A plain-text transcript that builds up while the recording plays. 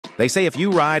They say if you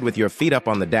ride with your feet up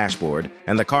on the dashboard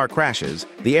and the car crashes,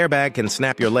 the airbag can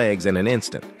snap your legs in an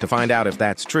instant. To find out if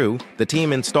that's true, the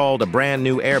team installed a brand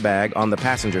new airbag on the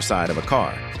passenger side of a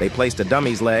car. They placed a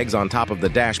dummy's legs on top of the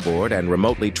dashboard and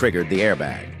remotely triggered the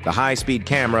airbag. The high-speed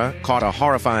camera caught a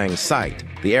horrifying sight.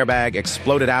 The airbag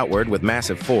exploded outward with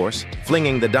massive force,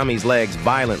 flinging the dummy's legs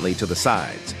violently to the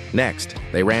sides. Next,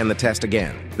 they ran the test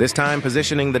again, this time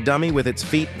positioning the dummy with its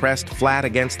feet pressed flat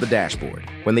against the dashboard.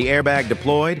 When the airbag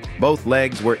deployed, both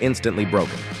legs were instantly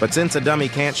broken. But since a dummy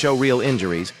can't show real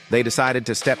injuries, they decided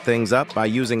to step things up by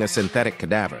using a synthetic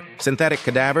cadaver. Synthetic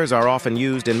cadavers are often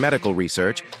used in medical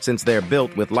research since they're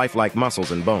built with lifelike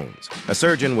muscles and bones. A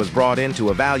surgeon was brought in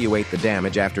to evaluate the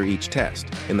damage after each test.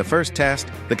 In the first test,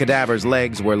 the cadaver's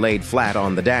legs were laid flat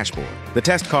on the dashboard. The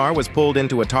test car was pulled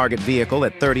into a target vehicle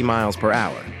at 30 miles per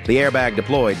hour. The airbag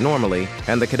deployed normally,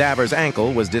 and the cadaver's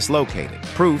ankle was dislocated,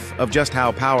 proof of just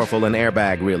how powerful an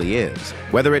airbag really is.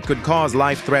 Whether it could cause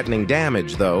life-threatening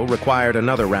damage, though, required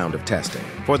another round of testing.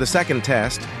 For the second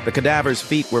test, the cadaver's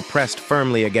feet were pressed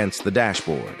firmly against the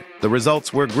dashboard. The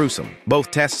results were gruesome.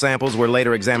 Both test samples were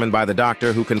later examined by the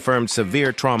doctor, who confirmed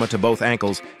severe trauma to both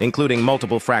ankles, including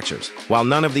multiple fractures. While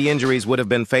none of the injuries would have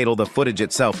been fatal, the footage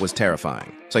itself was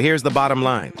terrifying. So here's the bottom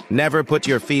line. Never put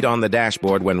your feet on the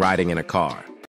dashboard when riding in a car.